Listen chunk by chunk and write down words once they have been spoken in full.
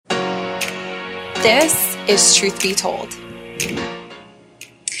This is Truth Be Told.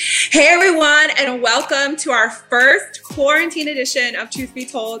 Hey everyone, and welcome to our first quarantine edition of Truth Be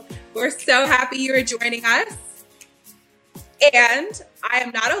Told. We're so happy you are joining us. And I am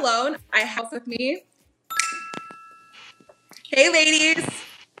not alone. I have with me. Hey ladies.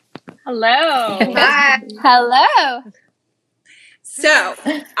 Hello. Hi. Hello. So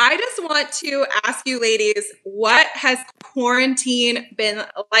I just want to ask you ladies, what has quarantine been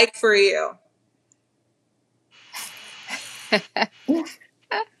like for you?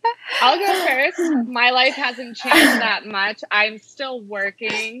 I'll go first. My life hasn't changed that much. I'm still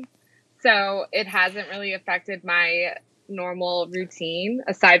working, so it hasn't really affected my normal routine,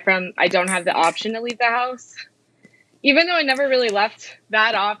 aside from I don't have the option to leave the house. Even though I never really left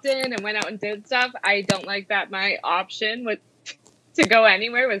that often and went out and did stuff, I don't like that my option to go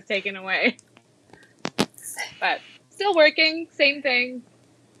anywhere was taken away. But still working, same thing.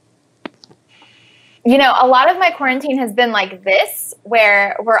 You know, a lot of my quarantine has been like this,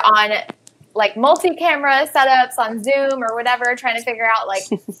 where we're on like multi-camera setups on Zoom or whatever, trying to figure out like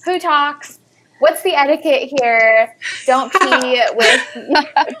who talks, what's the etiquette here, don't pee with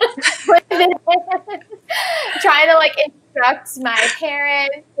trying to like instruct my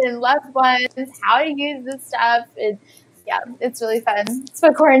parents and loved ones how to use this stuff. And yeah, it's really fun. It's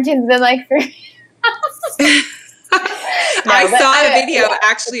what quarantine's been like for me. I saw a video,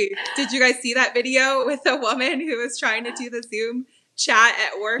 actually. Did you guys see that video with a woman who was trying to do the Zoom chat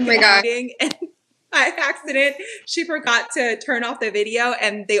at work meeting? And by accident, she forgot to turn off the video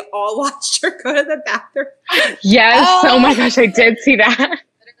and they all watched her go to the bathroom. Yes. Oh my gosh, I did see that.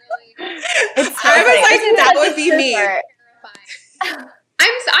 I was like, that would be me. I'm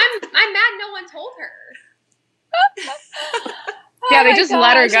mad no one told her. Yeah, they just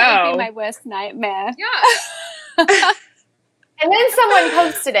let her go. That would be my worst nightmare. Yeah. And then someone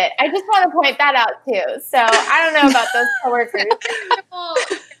posted it. I just want to point that out too. So I don't know about those coworkers.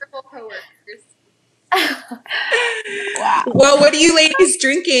 Terrible coworkers. Wow. Well, what are you ladies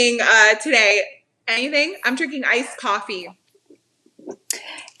drinking today? Anything? I'm drinking iced coffee.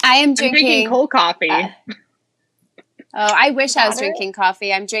 I am I'm drinking cold coffee. I wish I was drinking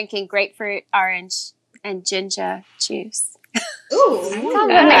coffee. I'm drinking grapefruit, orange, and ginger juice. Ooh,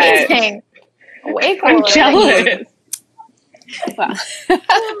 sounds amazing. Way cooler. I'm jealous. Well.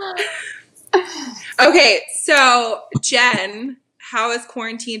 Okay, so Jen, how has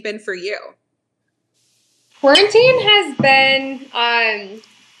quarantine been for you? Quarantine has been,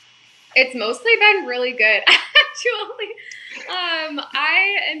 it's mostly been really good, actually.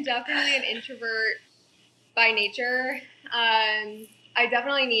 I am definitely an introvert by nature. I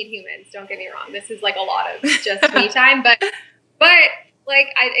definitely need humans, don't get me wrong. This is like a lot of just me time, but like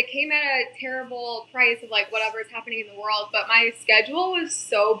it came at a terrible price of like whatever's happening in the world, but my schedule was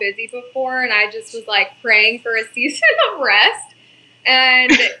so busy before and I just was like praying for a season of rest,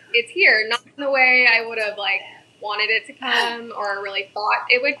 and it's here. Not in the way I would have like wanted it to come or really thought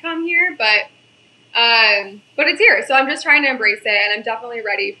it would come here, but it's here. So I'm just trying to embrace it, and I'm definitely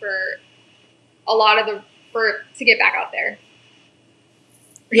ready for a lot of to get back out there.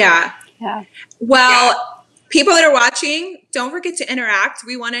 Yeah. Well, Yeah. People that are watching, don't forget to interact.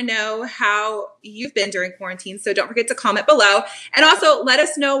 We want to know how you've been during quarantine, so don't forget to comment below. And also, let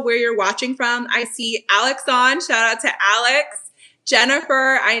us know where you're watching from. I see Alex on. Shout out to Alex.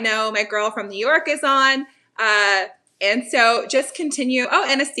 Jennifer, I know my girl from New York is on. And so just continue. Oh,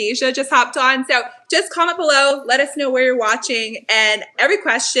 Anastasia just hopped on. So just comment below. Let us know where you're watching. And every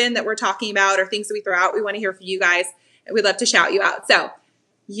question that we're talking about or things that we throw out, we want to hear from you guys. And we'd love to shout you out. So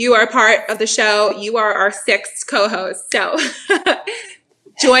you are part of the show. You are our sixth co-host. So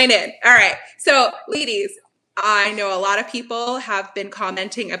join in. All right. So ladies, I know a lot of people have been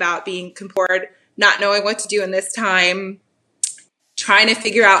commenting about being bored, not knowing what to do in this time, trying to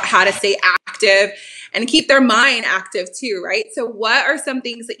figure out how to stay active and keep their mind active too, right? So what are some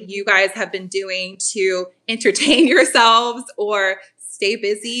things that you guys have been doing to entertain yourselves or stay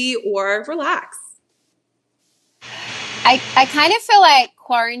busy or relax? I kind of feel like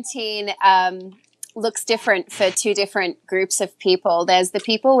quarantine looks different for two different groups of people. There's the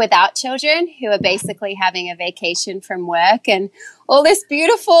people without children who are basically having a vacation from work and all this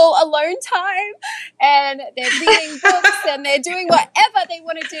beautiful alone time, and they're reading books and they're doing whatever they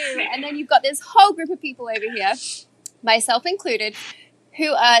want to do. And then you've got this whole group of people over here, myself included,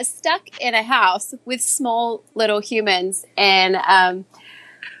 who are stuck in a house with small little humans. And,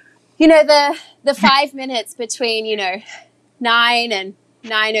 you know, the 5 minutes between, 9 and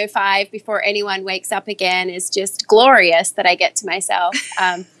 9:05 before anyone wakes up again is just glorious that I get to myself.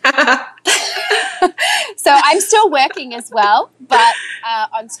 So I'm still working as well, but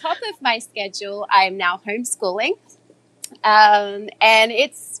on top of my schedule, I am now homeschooling. And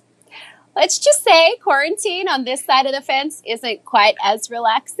it's, let's just say quarantine on this side of the fence isn't quite as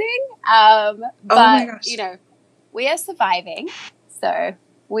relaxing. But, you know, we are surviving. So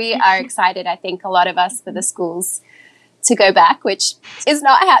we are excited, I think, a lot of us, for the schools to go back, which is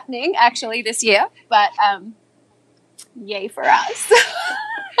not happening actually this year, but yay for us.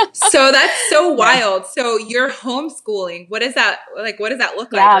 So that's so wild. So you're homeschooling. What is that like? What does that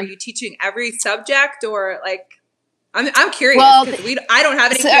look like? Are you teaching every subject, or like? I'm curious because I don't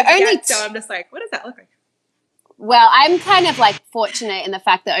have any kids yet, so I'm just like, what does that look like? Well, I'm kind of like fortunate in the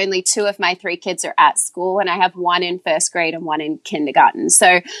fact that only 2 of my 3 kids are at school, and I have 1 in first grade and 1 in kindergarten.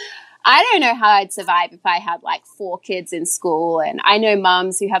 So I don't know how I'd survive if I had like 4 kids in school. And I know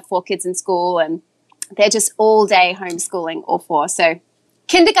moms who have 4 kids in school and they're just all day homeschooling all 4. So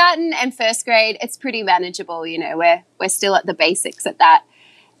kindergarten and first grade, it's pretty manageable. You know, we're still at the basics at that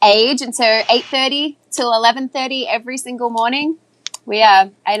age. And so 8:30 till 11:30 every single morning, we are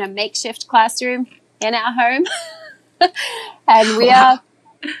in a makeshift classroom in our home. And we are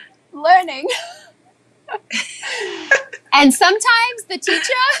learning. And sometimes the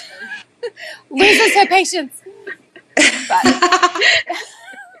teacher loses her patience. But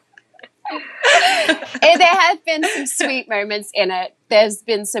there have been some sweet moments in it. There's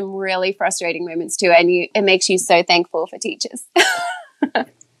been some really frustrating moments too, and it makes you so thankful for teachers.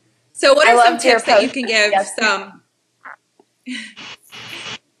 So what are some tips that you can give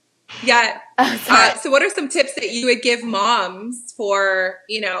so what are some tips that you would give moms for,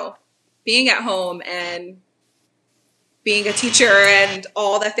 you know, being at home and being a teacher and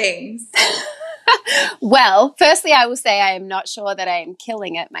all the things? Well, firstly, I will say I am not sure that I am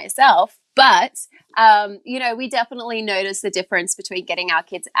killing it myself, but, you know, we definitely notice the difference between getting our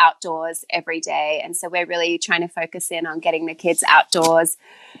kids outdoors every day. And so we're really trying to focus in on getting the kids outdoors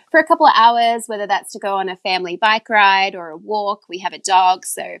for a couple of hours, whether that's to go on a family bike ride or a walk. We have a dog,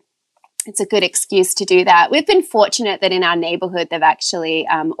 so it's a good excuse to do that. We've been fortunate that in our neighborhood, they've actually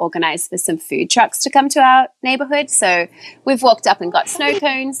organized for some food trucks to come to our neighborhood. So we've walked up and got snow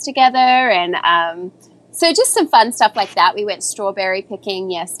cones together, and so just some fun stuff like that. We went strawberry picking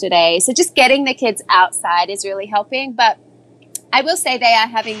yesterday. So just getting the kids outside is really helping. But I will say they are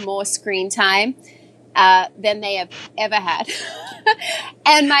having more screen time than they have ever had.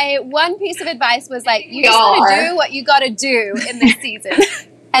 And my one piece of advice was like, you just got to do what you got to do in this season.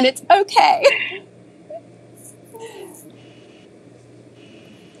 And it's okay.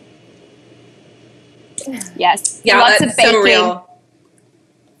 Yes. Yeah, lots that's of baking. so real.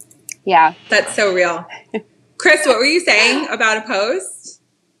 Yeah. That's so real. Chris, what were you saying about a post?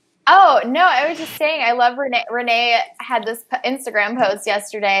 Oh, no, I was just saying I love Renee. Renee had this Instagram post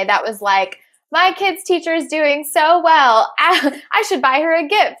yesterday that was like, my kid's teacher is doing so well. I should buy her a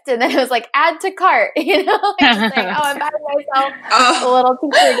gift. And then it was like, add to cart, you know? Like saying, I'm buying myself a little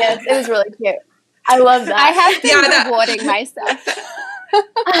teacher gift. It was really cute. I love that. I have been rewarding myself.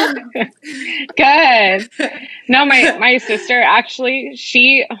 Good. No, my sister, actually,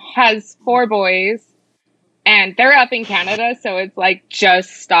 she has 4 boys. And they're up in Canada, so it's like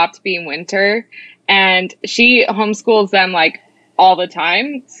just stopped being winter. And she homeschools them like all the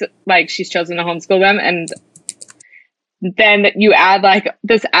time. So, like she's chosen to homeschool them. And then you add like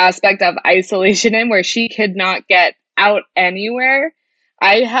this aspect of isolation in where she could not get out anywhere.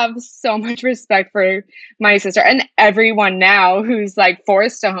 I have so much respect for my sister and everyone now who's like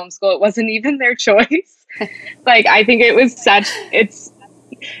forced to homeschool. It wasn't even their choice. Like, I think it was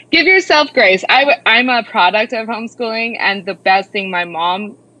give yourself grace. I'm a product of homeschooling, and the best thing my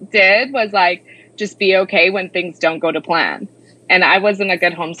mom did was like, just be okay when things don't go to plan. And I wasn't a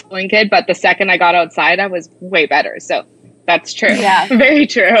good homeschooling kid, but the second I got outside, I was way better. So that's true. Yeah. Very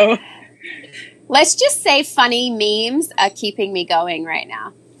true. Let's just say funny memes are keeping me going right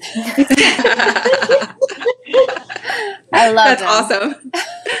now. I love them. That's awesome.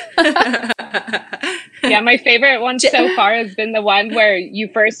 Yeah, my favorite one so far has been the one where you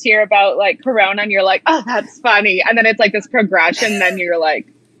first hear about like Corona and you're like, oh, that's funny. And then it's like this progression. Then you're like,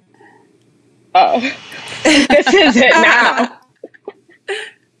 oh, this is it now.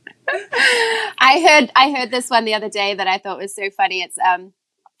 I heard this one the other day that I thought was so funny. It's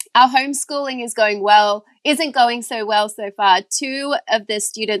our homeschooling isn't going so well so far. 2 of the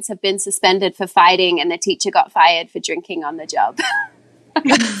students have been suspended for fighting, and the teacher got fired for drinking on the job.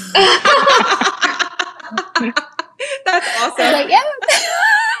 That's awesome. Like, yeah.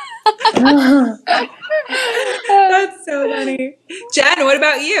 That's so funny. Jen, what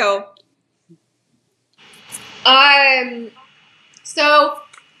about you? So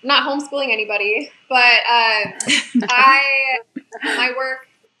not homeschooling anybody, but my work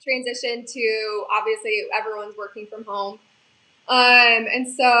transitioned to, obviously everyone's working from home. And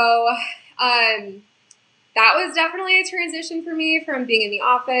so that was definitely a transition for me from being in the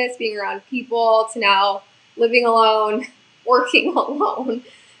office, being around people, to now living alone, working alone.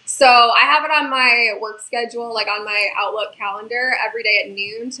 So I have it on my work schedule, like on my Outlook calendar every day at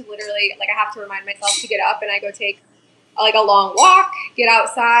noon to literally, like I have to remind myself to get up and I go take like a long walk, get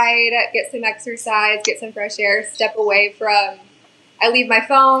outside, get some exercise, get some fresh air, step away from, I leave my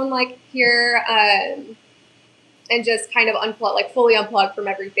phone like here, and just kind of unplug, like fully unplug from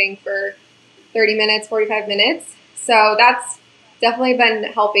everything for 30 minutes, 45 minutes. So that's definitely been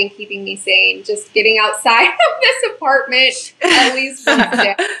helping keeping me sane, just getting outside of this apartment at least once a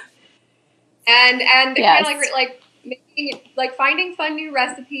day. And Yes. kind of like making, like finding fun new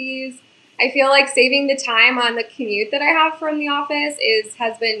recipes. I feel like saving the time on the commute that I have from the office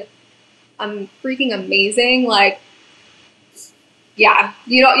has been freaking amazing. Like, yeah,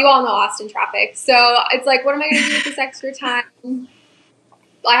 you all know Austin traffic. So it's like, what am I going to do with this extra time?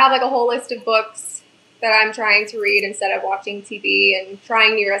 I have like a whole list of books that I'm trying to read instead of watching TV, and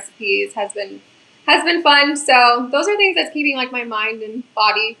trying new recipes has been fun. So those are things that's keeping like my mind and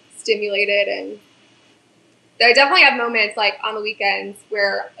body stimulated. And I definitely have moments like on the weekends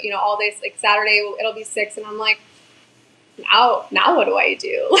where, you know, all day, like Saturday, it'll be 6 and I'm like, now what do I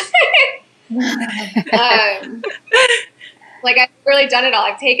do? Like I've really done it all.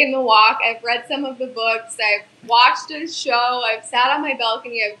 I've taken the walk. I've read some of the books. I've watched a show. I've sat on my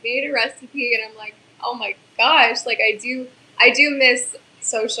balcony. I've made a recipe, and I'm like, oh my gosh! Like I do miss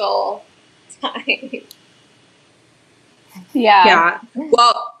social time. Yeah.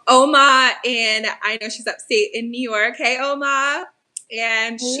 Well, Oma, and I know she's upstate in New York. Hey, Oma.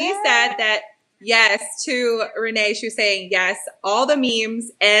 And she said that yes to Renee. She was saying yes. All the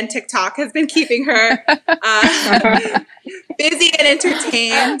memes and TikTok has been keeping her busy and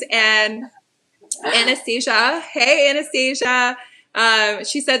entertained. And Anastasia, hey, Anastasia.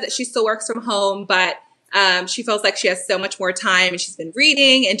 She said that she still works from home, but she feels like she has so much more time, and she's been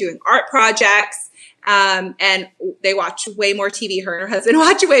reading and doing art projects. And they watch way more TV. Her and her husband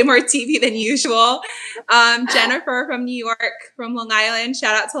watch way more TV than usual. Jennifer from New York, from Long Island.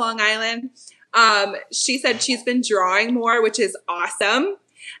 Shout out to Long Island. She said she's been drawing more, which is awesome.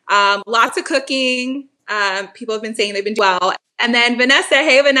 Lots of cooking. People have been saying they've been doing well. And then Vanessa,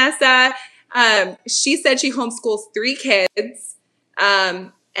 hey Vanessa. She said she homeschools 3 kids,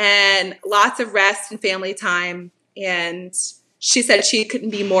 and lots of rest and family time. And she said she couldn't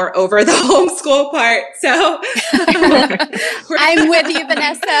be more over the homeschool part. So I'm with you,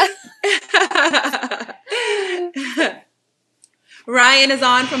 Vanessa. Ryan is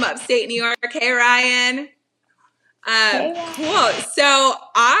on from upstate New York. Hey, Ryan. Cool. So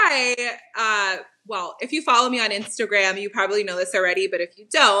well, if you follow me on Instagram, you probably know this already, but if you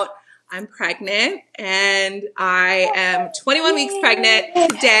don't, I'm pregnant, and I am 21 weeks pregnant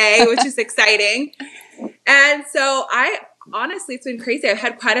today, which is exciting. And so honestly, it's been crazy. I've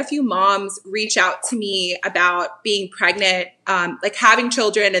had quite a few moms reach out to me about being pregnant, like having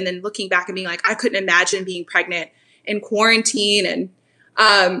children, and then looking back and being like, I couldn't imagine being pregnant in quarantine. And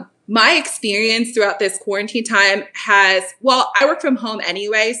my experience throughout this quarantine time I work from home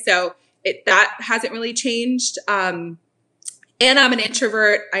anyway, so that hasn't really changed. And I'm an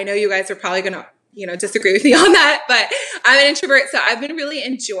introvert. I know you guys are probably going to, disagree with me on that, but I'm an introvert. So I've been really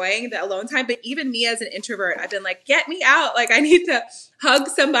enjoying the alone time. But even me as an introvert, I've been like, get me out. Like I need to hug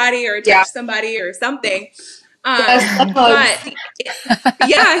somebody or touch somebody or something. Some hugs.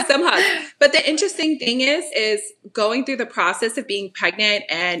 But the interesting thing is going through the process of being pregnant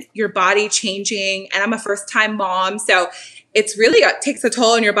and your body changing. And I'm a first-time mom, so it's really takes a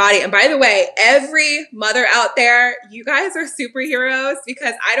toll on your body. And by the way, every mother out there, you guys are superheroes,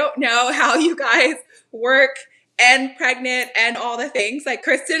 because I don't know how you guys work and pregnant and all the things. Like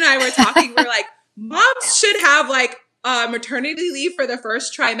Kristen and I were talking, we're like, moms should have like maternity leave for the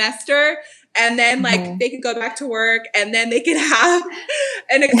first trimester. And then like they can go back to work, and then they can have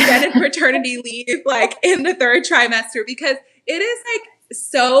an extended paternity leave like in the 3rd trimester, because it is like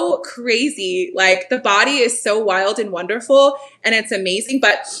so crazy. Like the body is so wild and wonderful, and it's amazing.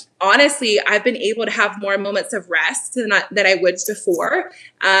 But honestly, I've been able to have more moments of rest than I would before.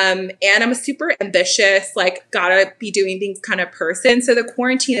 And I'm a super ambitious, like gotta be doing things kind of person. So the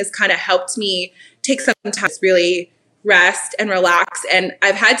quarantine has kind of helped me take some time to really rest and relax. And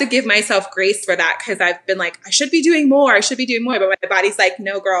I've had to give myself grace for that, because I've been like, I should be doing more. But my body's like,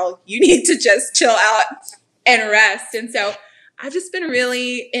 no, girl, you need to just chill out and rest. And so I've just been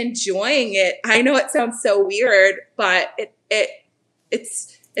really enjoying it. I know it sounds so weird, but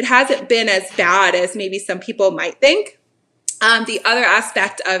it's it hasn't been as bad as maybe some people might think. The other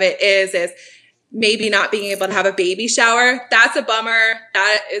aspect of it is maybe not being able to have a baby shower. That's a bummer.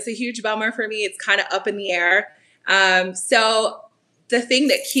 That is a huge bummer for me. It's kind of up in the air. So the thing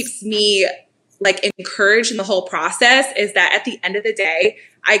that keeps me like encouraged in the whole process is that at the end of the day,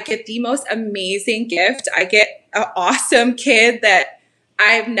 I get the most amazing gift. I get an awesome kid that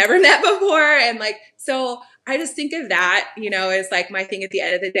I've never met before. And like, so I just think of that, as like my thing at the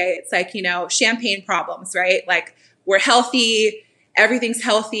end of the day. It's like, champagne problems, right? Like we're healthy, everything's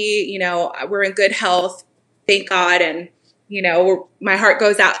healthy, we're in good health, thank God. And, my heart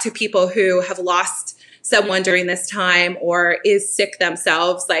goes out to people who have lost someone during this time or is sick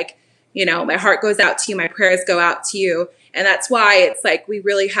themselves. Like, my heart goes out to you, my prayers go out to you. And that's why it's like we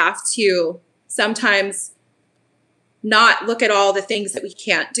really have to sometimes not look at all the things that we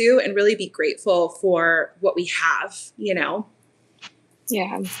can't do and really be grateful for what we have, Yeah.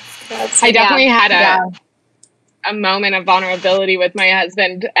 I definitely had a moment of vulnerability with my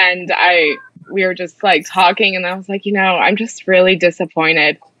husband, and we were just like talking, and I was like, I'm just really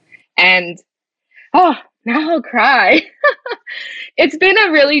disappointed. And now I'll cry. It's been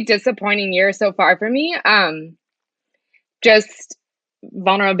a really disappointing year so far for me. Just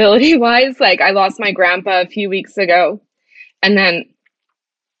vulnerability wise, like I lost my grandpa a few weeks ago, and then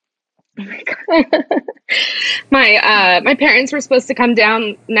oh my God. My parents were supposed to come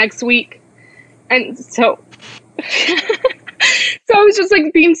down next week, and so I was just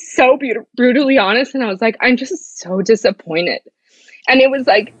like being so brutally honest, and I was like, I'm just so disappointed. And it was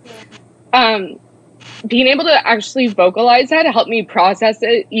like being able to actually vocalize that helped me process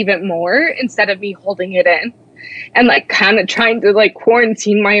it even more instead of me holding it in and like kind of trying to like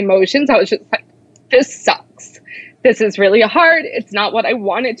quarantine my emotions. I was just like, this sucks. This is really hard. It's not what I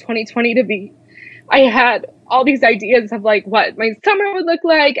wanted 2020 to be. I had all these ideas of like what my summer would look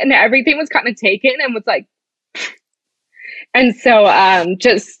like, and everything was kind of taken and was like, and so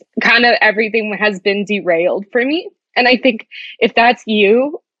just kind of everything has been derailed for me. And I think if that's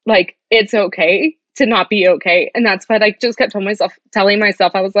you, like, it's okay to not be okay. And that's what I just kept telling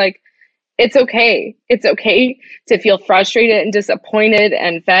myself, I was like, it's okay. It's okay to feel frustrated and disappointed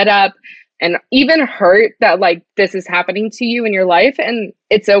and fed up and even hurt that like this is happening to you in your life. And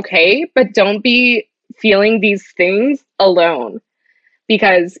it's okay, but don't be feeling these things alone.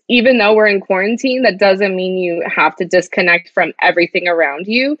 Because even though we're in quarantine, that doesn't mean you have to disconnect from everything around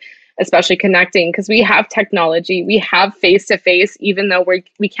you, especially connecting, because we have technology, we have face-to-face, even though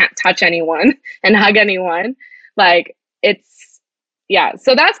we can't touch anyone and hug anyone. Like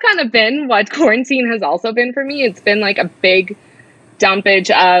so that's kind of been what quarantine has also been for me. It's been like a big dumpage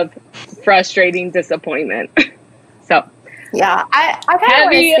of frustrating disappointment. So yeah, I kind of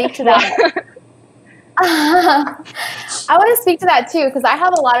want to speak to that. I want to speak to that too, because I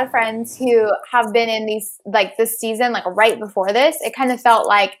have a lot of friends who have been in these, like this season, like right before this, it kind of felt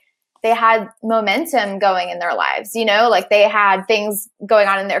like they had momentum going in their lives, like they had things going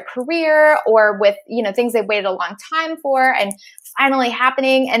on in their career or with, things they waited a long time for and finally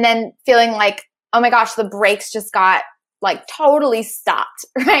happening, and then feeling like, oh my gosh, the brakes just got like totally stopped,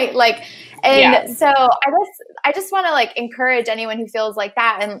 right? Like, and so I just want to like encourage anyone who feels like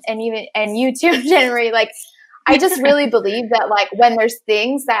that, and you too, January, like, I just really believe that like when there's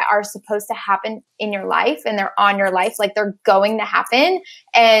things that are supposed to happen in your life and they're on your life, like they're going to happen.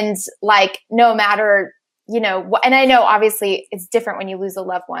 And like, no matter, and I know obviously it's different when you lose a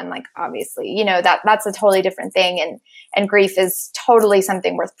loved one, like obviously, that's a totally different thing. And grief is totally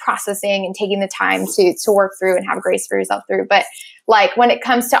something worth processing and taking the time to work through and have grace for yourself through. But like when it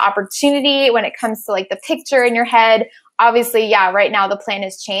comes to opportunity, when it comes to like the picture in your head, obviously, right now the plan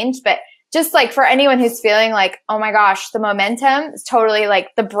has changed, but just like for anyone who's feeling like, oh my gosh, the momentum is totally like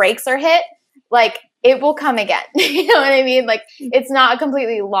the brakes are hit, like it will come again. You know what I mean? Like it's not a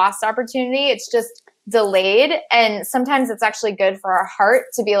completely lost opportunity. It's just delayed. And sometimes it's actually good for our heart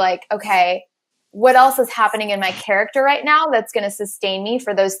to be like, okay, what else is happening in my character right now that's going to sustain me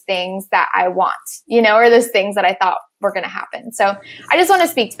for those things that I want, or those things that I thought were going to happen. So I just want to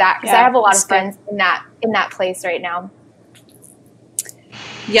speak to that because I have a lot of friends in that place right now.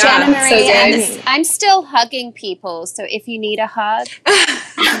 Yeah, Jenna Marie, I'm still hugging people. So if you need a hug,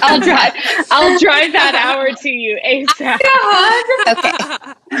 I'll drive that hour to you ASAP. Okay.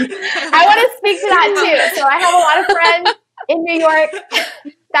 I want to speak to that too. So I have a lot of friends in New York.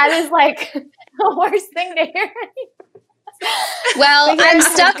 That is like the worst thing to hear. Well, I'm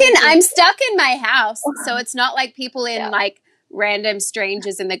stuck in my house, so it's not like people in like random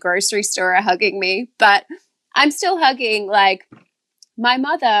strangers in the grocery store are hugging me, but I'm still hugging like my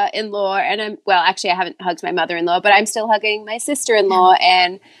mother-in-law, and actually I haven't hugged my mother-in-law, but I'm still hugging my sister-in-law,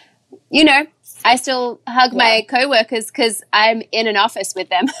 and I still hug my coworkers because I'm in an office with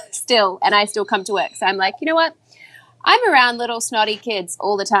them still, and I still come to work. So I'm like, you know what? I'm around little snotty kids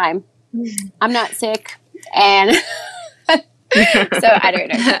all the time. I'm not sick, and so I don't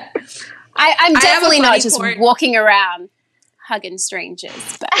know. I'm definitely not just walking around hugging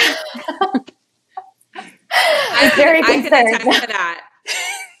strangers, but I'm very I concerned. can attest to that.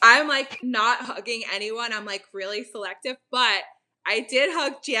 I'm like not hugging anyone. I'm like really selective, but I did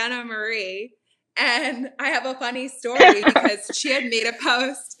hug Gianna Marie, and I have a funny story because she had made a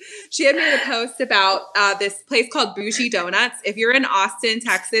post. She had made a post about this place called Bougie Donuts. If you're in Austin,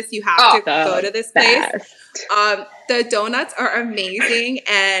 Texas, you have to go to this place. The donuts are amazing,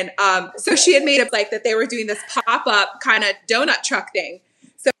 and so she had made it like that they were doing this pop-up kind of donut truck thing.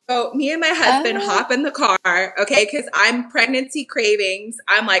 So me and my husband hop in the car, okay, because I'm pregnancy cravings.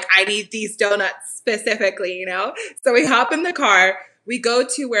 I'm like, I need these donuts specifically, So we hop in the car. We go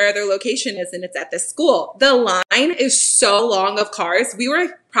to where their location is, and it's at this school. The line is so long of cars. We were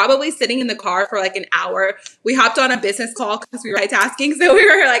probably sitting in the car for like an hour. We hopped on a business call because we were multitasking. So we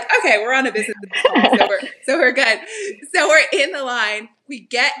were like, okay, we're on a business call. So we're good. So we're in the line. We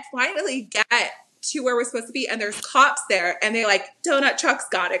finally get to where we're supposed to be, and there's cops there, and they're like, donut truck's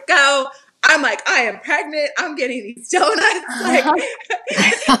gotta go. I'm like, I am pregnant. I'm getting these donuts. Like, I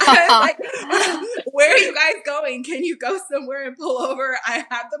was like, where are you guys going? Can you go somewhere and pull over? I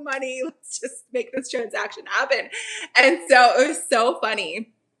have the money. Let's just make this transaction happen. And so it was so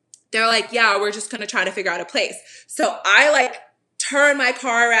funny. They're like, yeah, we're just going to try to figure out a place. So I like turn my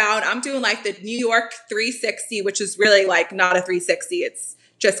car around. I'm doing like the New York 360, which is really like not a 360. It's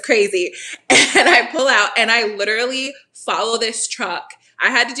just crazy. And I pull out and I literally follow this truck. I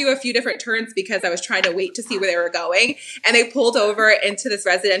had to do a few different turns because I was trying to wait to see where they were going. And they pulled over into this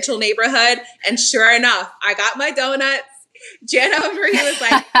residential neighborhood. And sure enough, I got my donuts. Gianna Marie was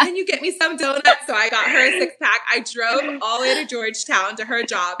like, can you get me some donuts? So I got her a 6-pack. I drove all the way to Georgetown to her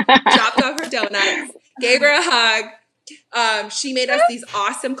job, dropped off her donuts, gave her a hug. She made us these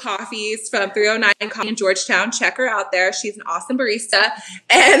awesome coffees from 309 Coffee in Georgetown. Check her out there. She's an awesome barista.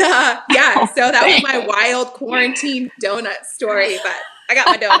 And so that was my wild quarantine donut story. But I got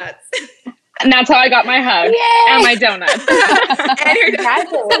my donuts. And that's how I got my hug. Yay! And my donuts. And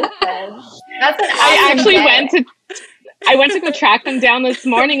congratulations. That's an awesome I actually day. went to go track them down this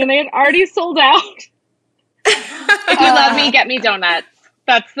morning, and they had already sold out. If you love me, get me donuts.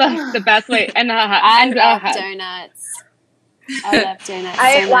 That's the best way. And I love donuts. I love donuts.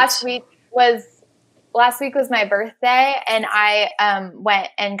 Last week was my birthday, and I went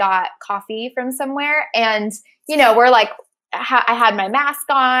and got coffee from somewhere, and we're like, I had my mask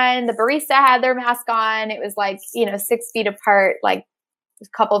on, the barista had their mask on. It was like 6 feet apart, like a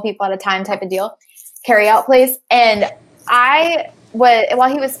couple of people at a time type of deal, carry out place. And while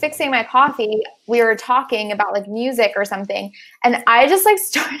he was fixing my coffee, we were talking about like music or something, and I just like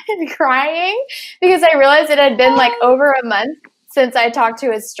started crying because I realized it had been like over a month since I talked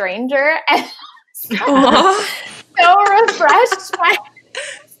to a stranger, and so refreshed.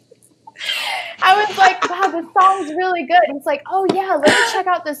 I was like, wow, this song's really good. And it's like, oh yeah, let me check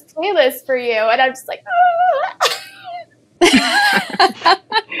out this playlist for you. And I'm just like,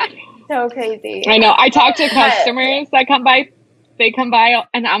 so crazy. I know. I talk to customers that come by. They come by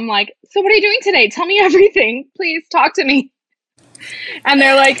and I'm like, so what are you doing today? Tell me everything. Please talk to me. And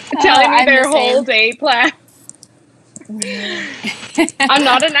they're like telling me their whole day plan. I'm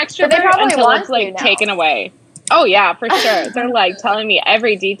not an extrovert until it's like taken away. Oh yeah, for sure. They're like telling me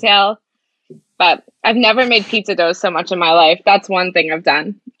every detail. But I've never made pizza dough so much in my life. That's one thing I've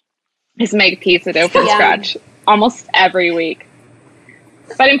done, is make pizza dough from scratch almost every week.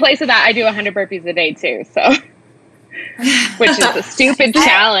 But in place of that, I do 100 burpees a day too. So, which is a stupid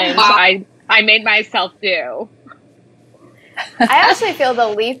challenge I made myself do. I actually feel the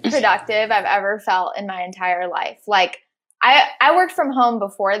least productive I've ever felt in my entire life. Like I worked from home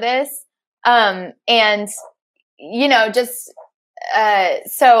before this, and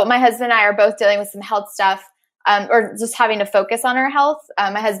so my husband and I are both dealing with some health stuff, or just having to focus on our health.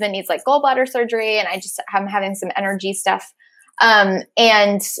 My husband needs like gallbladder surgery, and I'm having some energy stuff.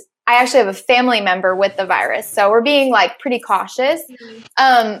 And I actually have a family member with the virus, so we're being like pretty cautious.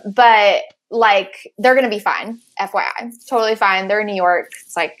 But like they're going to be fine. FYI, totally fine. They're in New York.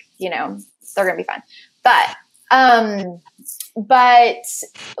 It's like, they're going to be fine. But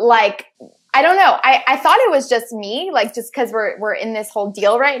like, I don't know. I thought it was just me, like just because we're in this whole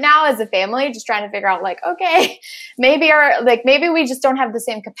deal right now as a family, just trying to figure out like, okay, maybe we just don't have the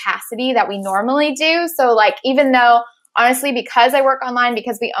same capacity that we normally do. So like, even though honestly, because I work online,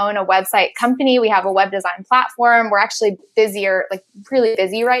 because we own a website company, we have a web design platform, we're actually busier, like really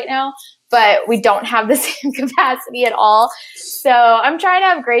busy right now, but we don't have the same capacity at all. So I'm trying to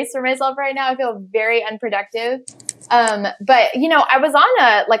have grace for myself right now. I feel very unproductive. But you know, I was on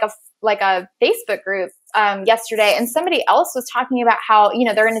a Facebook group yesterday, and somebody else was talking about how, you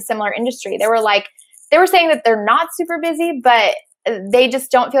know, they're in a similar industry. They were saying that they're not super busy, but they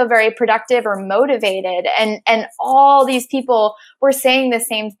just don't feel very productive or motivated. And all these people were saying the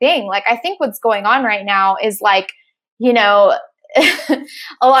same thing. Like, I think what's going on right now is like, you know,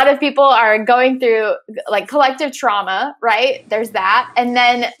 a lot of people are going through like collective trauma, right? There's that. And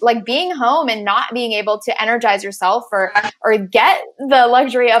then like being home and not being able to energize yourself or get the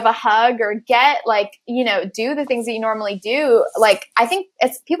luxury of a hug or get like, you know, do the things that you normally do. Like, I think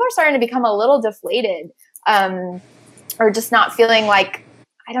people are starting to become a little deflated, or just not feeling like,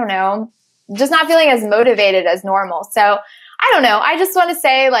 I don't know, just not feeling as motivated as normal. So I don't know. I just want to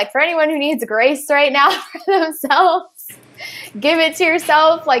say, like, for anyone who needs grace right now for themselves, give it to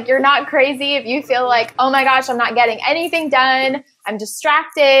yourself. Like, you're not crazy if you feel like, oh my gosh, I'm not getting anything done, I'm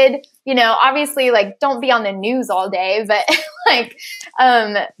distracted. You know, obviously, like, don't be on the news all day, but like,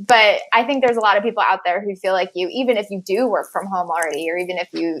 but I think there's a lot of people out there who feel like you, even if you do work from home already, or even if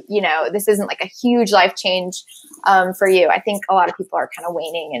you know, this isn't like a huge life change for you. I think a lot of people are kind of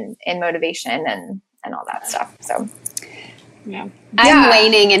waning in motivation and all that stuff. So, yeah, I'm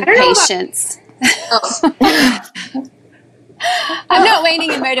waning in patience. I'm not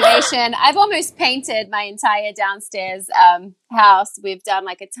waning in motivation. I've almost painted my entire downstairs house. We've done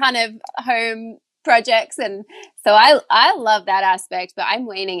like a ton of home projects, and so I love that aspect, but I'm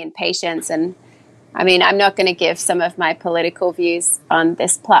waning in patience. And I mean, I'm not going to give some of my political views on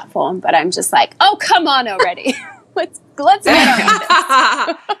this platform, but I'm just like, oh, come on already. let's get on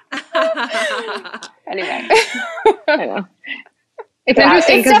with this. Anyway. I know. It's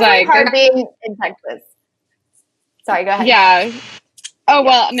interesting because like hard being in Texas. Sorry, go ahead. Yeah. Oh,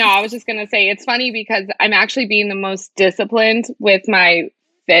 well, no, I was just going to say it's funny because I'm actually being the most disciplined with my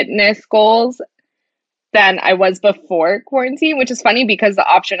fitness goals than I was before quarantine, which is funny because the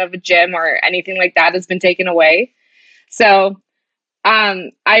option of a gym or anything like that has been taken away. So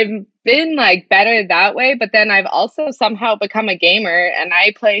I've been like better that way, but then I've also somehow become a gamer and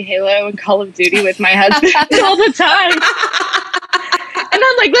I play Halo and Call of Duty with my husband all the time. And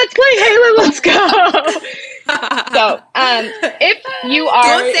I'm like, let's play Halo, let's go. So, if you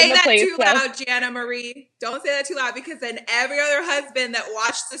are don't say in the that place too loud, Gianna Marie. Don't say that too loud, because then every other husband that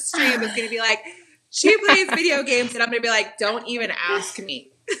watched the stream is going to be like, she plays video games, and I'm going to be like, don't even ask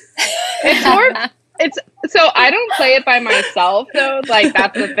me. So I don't play it by myself though. Like,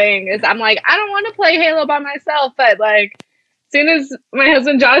 that's the thing is I'm like, I don't want to play Halo by myself, but like, as soon as my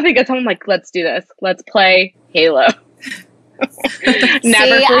husband Jonathan gets home, I'm like, let's do this. Let's play Halo.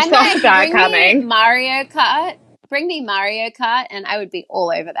 Never foresaw like, that coming. Bring me Mario Kart, and I would be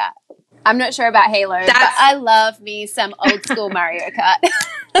all over that. I'm not sure about Halo, but I love me some old school Mario Kart.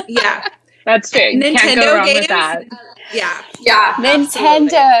 Yeah, that's true. Nintendo Can't go wrong games. With that. Yeah,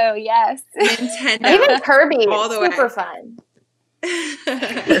 Nintendo, absolutely. Yes. Nintendo, even Kirby, all the super way. Fun.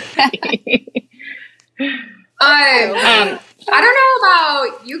 I don't know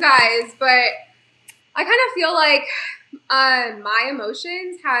about you guys, but I kind of feel like my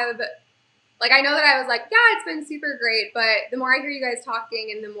emotions have, like, I know that I was like, yeah, it's been super great, but the more I hear you guys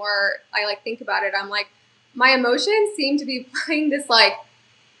talking and the more I like think about it, I'm like, my emotions seem to be playing this like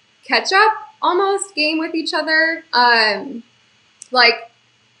catch up almost game with each other. Like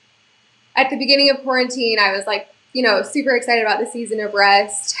at the beginning of quarantine, I was like, you know, super excited about the season of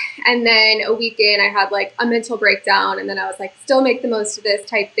Rest. And then a week in, I had like a mental breakdown. And then I was like, still make the most of this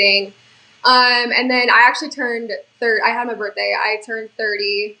type thing. And then I actually turned 30. I had my birthday. I turned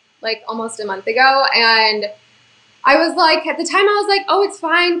 30 like almost a month ago. And I was like, at the time I was like, oh, it's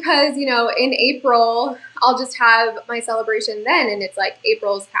fine. Because, you know, in April, I'll just have my celebration then. And it's like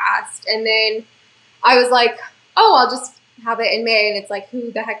April's past. And then I was like, oh, I'll just have it in May. And it's like,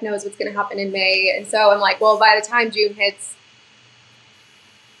 who the heck knows what's going to happen in May. And so I'm like, well, by the time June hits,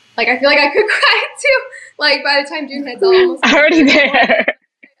 like, I feel like I could cry too. Like, by the time June hits, I'll almost already there.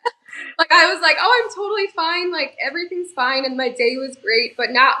 Like, I was like, oh, I'm totally fine. Like, everything's fine. And my day was great. But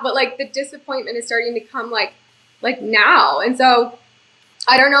like, the disappointment is starting to come, like now. And so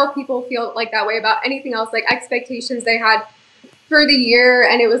I don't know if people feel like that way about anything else, like expectations they had for the year.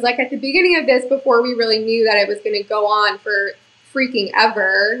 And it was like at the beginning of this, before we really knew that it was going to go on for freaking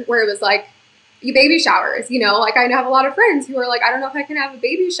ever, where it was like baby showers, you know, like I have a lot of friends who are like, I don't know if I can have a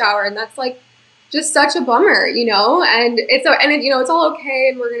baby shower. And that's like just such a bummer, you know, and you know, it's all okay.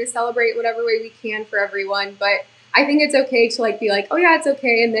 And we're going to celebrate whatever way we can for everyone. But I think it's okay to like be like, oh yeah, it's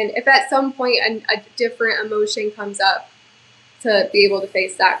okay. And then if at some point a different emotion comes up, to be able to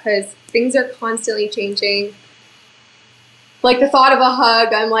face that, because things are constantly changing. Like the thought of a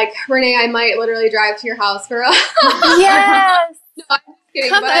hug, I'm like, Renee, I might literally drive to your house for a hug. Yes. No, I'm just kidding,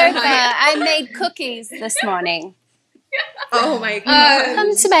 Come but over. I made cookies this morning. Oh my god.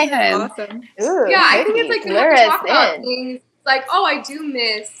 Come to my home. Awesome. Ooh, yeah, I think it's like you have lure to us talk about in. things like, oh, I do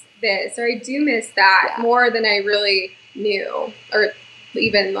miss this or I do miss that more than I really knew, or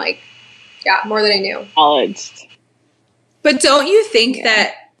even like, more than I knew. Acknowledged. But don't you think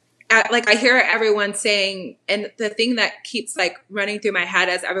that, like, I hear everyone saying, and the thing that keeps like running through my head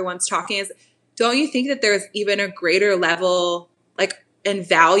as everyone's talking is, don't you think that there's even a greater level, like, and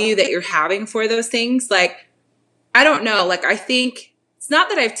value that you're having for those things? Like, I don't know. Like, I think it's not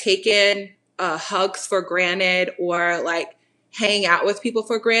that I've taken hugs for granted or like hanging out with people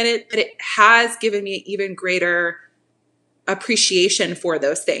for granted, but it has given me even greater appreciation for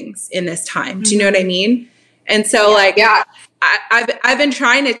those things in this time. Do you know what I mean? And so I've been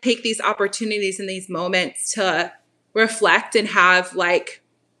trying to take these opportunities and these moments to reflect and have like,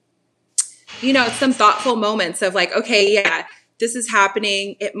 you know, some thoughtful moments of like, okay, yeah, this is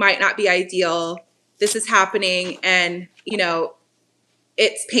happening. It might not be ideal. This is happening and, you know,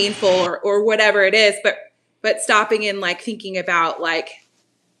 it's painful or whatever it is, but stopping and like thinking about like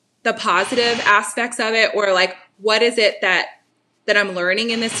the positive aspects of it, or like, what is it that I'm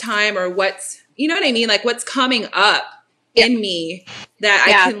learning in this time, or what's, you know what I mean? Like what's coming up in me that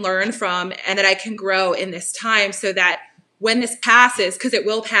I can learn from and that I can grow in this time, so that when this passes, because it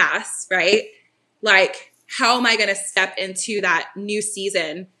will pass, right? Like, how am I going to step into that new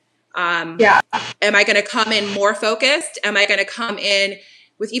season? Am I going to come in more focused? Am I going to come in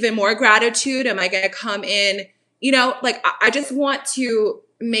with even more gratitude? Am I going to come in, you know, like I just want to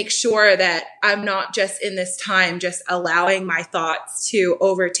make sure that I'm not just in this time just allowing my thoughts to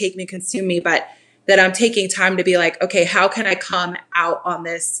overtake me, consume me, but that I'm taking time to be like, okay, how can I come out on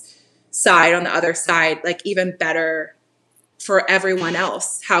this side, on the other side, like even better for everyone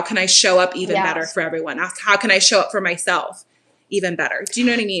else? How can I show up even better for everyone else? How can I show up for myself even better? Do you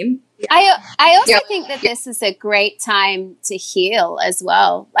know what I mean? I also think that this is a great time to heal as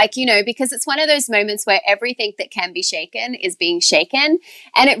well. Like, you know, because it's one of those moments where everything that can be shaken is being shaken,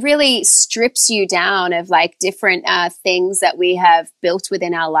 and it really strips you down of like different things that we have built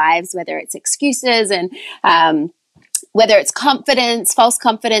within our lives, whether it's excuses and whether it's confidence, false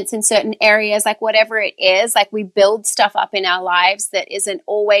confidence in certain areas, like whatever it is, like we build stuff up in our lives that isn't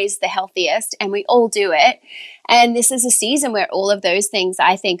always the healthiest, and we all do it. And this is a season where all of those things,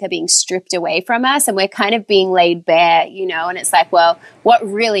 I think, are being stripped away from us, and we're kind of being laid bare, you know, and it's like, well, what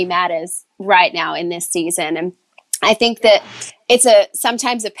really matters right now in this season? And I think that it's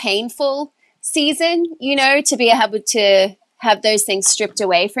sometimes a painful season, you know, to be able to have those things stripped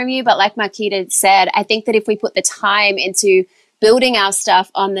away from you. But like Marquita said, I think that if we put the time into building our stuff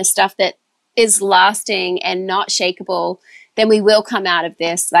on the stuff that is lasting and not shakeable, then we will come out of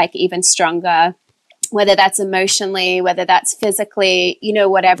this like even stronger, whether that's emotionally, whether that's physically, you know,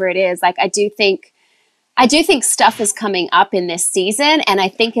 whatever it is. Like I do think stuff is coming up in this season, and I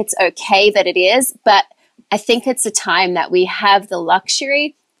think it's okay that it is, but I think it's a time that we have the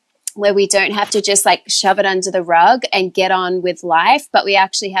luxury where we don't have to just like shove it under the rug and get on with life, but we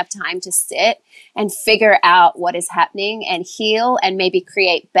actually have time to sit and figure out what is happening and heal, and maybe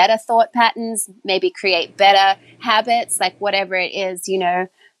create better thought patterns, maybe create better habits, like whatever it is, you know.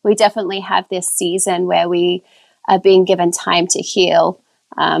 We definitely have this season where we are being given time to heal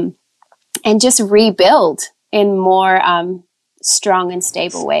and just rebuild in more strong and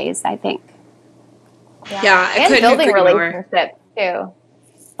stable ways, I think. Yeah, and building relationships too.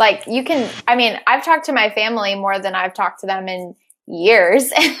 Like you can, I mean, I've talked to my family more than I've talked to them in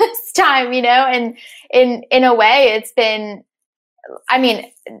years in this time, you know, and in a way it's been, I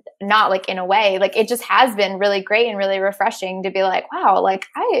mean, not like in a way, like it just has been really great and really refreshing to be like, wow, like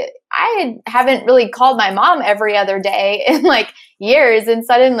I haven't really called my mom every other day in like years. And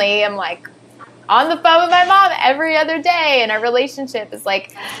suddenly I'm like on the phone with my mom every other day. And our relationship is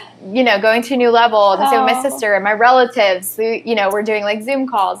like, you know, going to a new level. And so my sister and my relatives, who, you know, we're doing like Zoom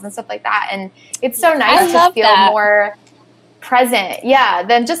calls and stuff like that. And it's so nice to feel more present,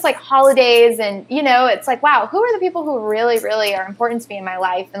 than just like holidays. And, you know, it's like, wow, who are the people who really, really are important to me in my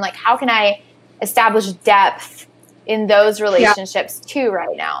life? And like, how can I establish depth in those relationships too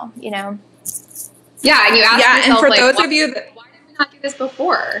right now, you know? Yeah, and you ask yourself, and for like, those of you that, why did we not do this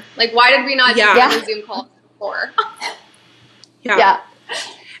before? Like, why did we not do the Zoom calls before?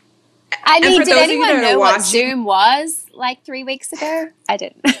 I mean, did anyone know what watching Zoom was like 3 weeks ago? I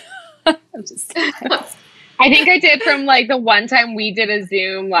didn't. I'm just I think I did from like the one time we did a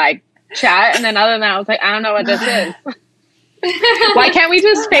Zoom like chat, and then other than that, I was like, I don't know what this is. Why can't we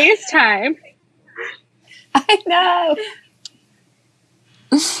just FaceTime? I know.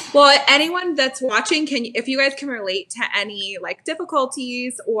 Well, anyone that's watching, if you guys can relate to any like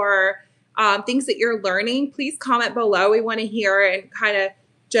difficulties or things that you're learning, please comment below. We want to hear and kind of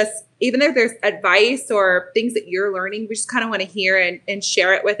just, even if there's advice or things that you're learning, we just kind of want to hear and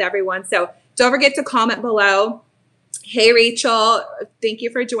share it with everyone. So don't forget to comment below. Hey, Rachel, thank you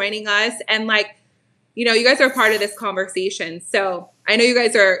for joining us. And like, you know, you guys are part of this conversation. So I know you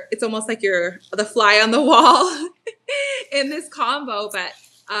guys are, it's almost like you're the fly on the wall in this combo,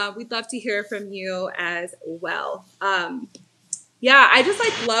 but we'd love to hear from you as well. Yeah, I just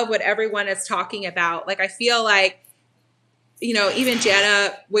like love what everyone is talking about. Like, I feel like, you know, even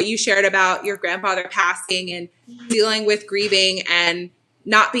Jana, what you shared about your grandfather passing and dealing with grieving and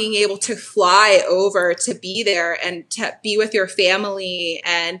not being able to fly over to be there and to be with your family.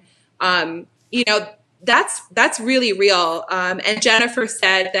 And, you know, that's really real. And Jennifer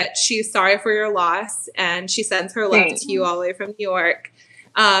said that she's sorry for your loss and she sends her love to you all the way from New York.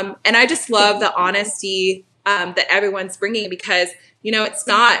 And I just love the honesty that everyone's bringing, because, you know, it's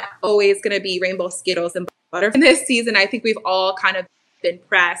not always going to be rainbow Skittles and butter in this season. I think we've all kind of been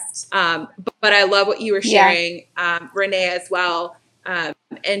pressed. But I love what you were sharing, Renee, as well.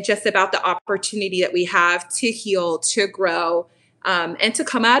 And just about the opportunity that we have to heal, to grow, and to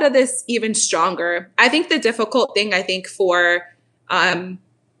come out of this even stronger. I think the difficult thing, I think, for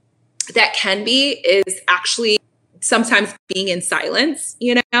that can be is actually sometimes being in silence,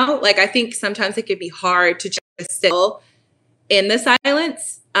 you know? Like, I think sometimes it could be hard to just still in the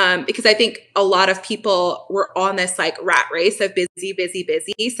silence, because I think a lot of people were on this like rat race of busy, busy,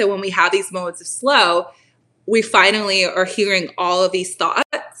 busy. So when we have these moments of slow, we finally are hearing all of these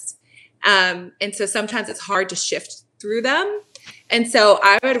thoughts. And so sometimes it's hard to shift through them. And so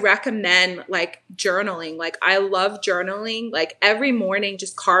I would recommend like journaling. Like, I love journaling, like every morning,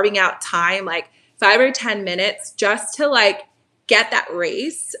 just carving out time, like 5 or 10 minutes just to like get that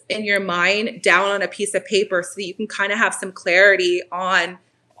race in your mind down on a piece of paper so that you can kind of have some clarity on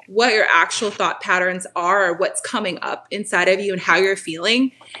what your actual thought patterns are, or what's coming up inside of you and how you're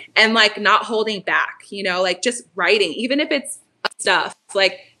feeling, and like not holding back, you know, like just writing, even if it's stuff,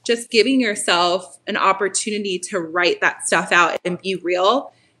 like just giving yourself an opportunity to write that stuff out and be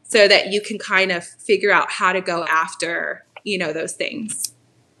real so that you can kind of figure out how to go after, you know, those things.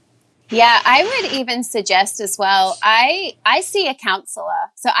 Yeah, I would even suggest as well, I see a counselor.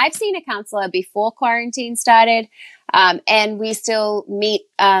 So I've seen a counselor before quarantine started, and we still meet,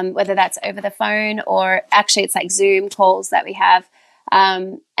 whether that's over the phone or actually it's like Zoom calls that we have.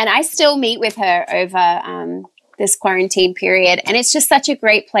 And I still meet with her over this quarantine period. And it's just such a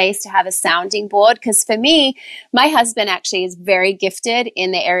great place to have a sounding board. Because for me, my husband actually is very gifted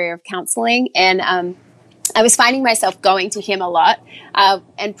in the area of counseling. And I was finding myself going to him a lot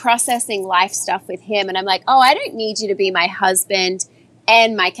and processing life stuff with him. And I'm like, oh, I don't need you to be my husband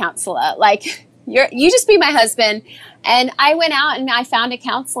and my counselor. Like, you just be my husband. And I went out and I found a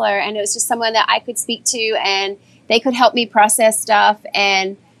counselor, and it was just someone that I could speak to, and they could help me process stuff.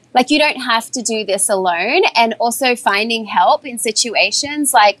 And like, you don't have to do this alone. And also finding help in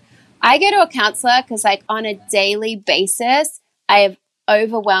situations. Like, I go to a counselor because like on a daily basis, I have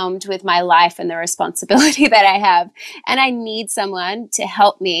overwhelmed with my life and the responsibility that I have. And I need someone to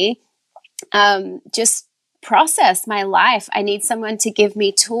help me just process my life. I need someone to give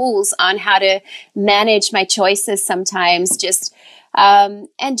me tools on how to manage my choices sometimes,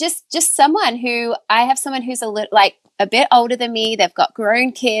 and just someone who, I have someone who's a bit older than me. They've got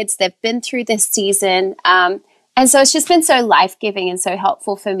grown kids. They've been through this season. And so it's just been so life-giving and so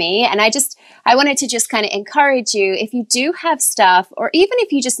helpful for me. And I wanted to just kind of encourage you, if you do have stuff, or even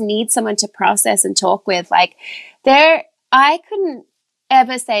if you just need someone to process and talk with, like I couldn't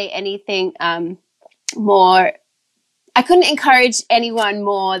ever say anything more. I couldn't encourage anyone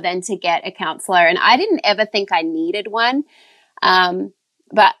more than to get a counselor. And I didn't ever think I needed one.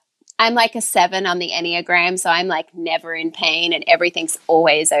 But I'm like a 7 on the Enneagram, so I'm like never in pain and everything's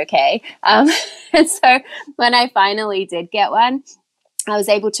always okay. And so when I finally did get one, I was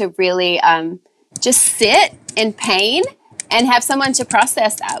able to really just sit in pain and have someone to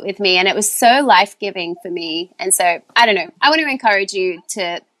process that with me. And it was so life-giving for me. And so, I don't know, I want to encourage you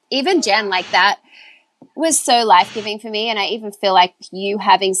to, even Jen, like that was so life-giving for me. And I even feel like you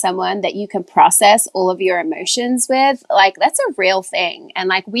having someone that you can process all of your emotions with, like, that's a real thing. And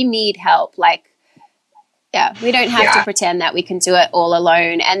like, we need help. Like, yeah, we don't have to pretend that we can do it all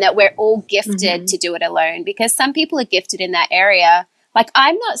alone and that we're all gifted to do it alone, because some people are gifted in that area like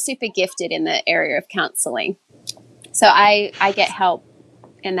I'm not super gifted in the area of counseling. So I get help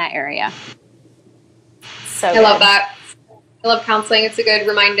in that area. So I love that. I love counseling. It's a good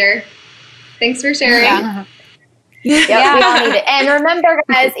reminder. Thanks for sharing. Yeah. Yep, we all need it. And remember,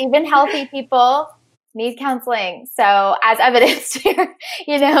 guys, even healthy people need counseling. So as evidenced here,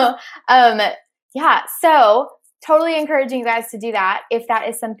 so totally encouraging you guys to do that if that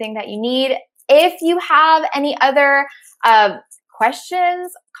is something that you need. If you have any other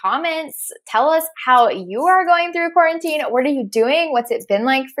questions, comments, tell us how you are going through quarantine. What are you doing? What's it been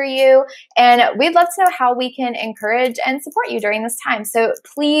like for you? And we'd love to know how we can encourage and support you during this time. So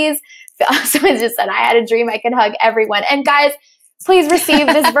please, someone just said, I had a dream I could hug everyone. And guys, please receive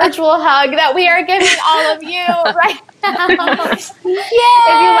this virtual hug that we are giving all of you right now. If you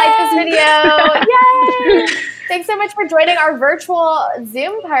like this video, yay! Thanks so much for joining our virtual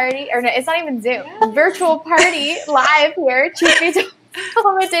Zoom party. Or no, it's not even Zoom. Virtual party live here, Cheap Beats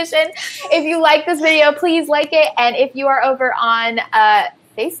Edition. If you like this video, please like it. And if you are over on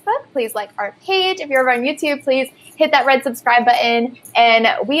Facebook, please like our page. If you're over on YouTube, please hit that red subscribe button.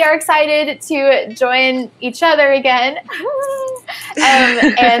 And we are excited to join each other again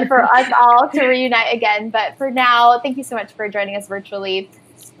and for us all to reunite again. But for now, thank you so much for joining us virtually.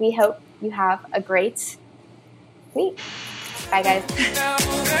 We hope you have a great week. Bye, guys.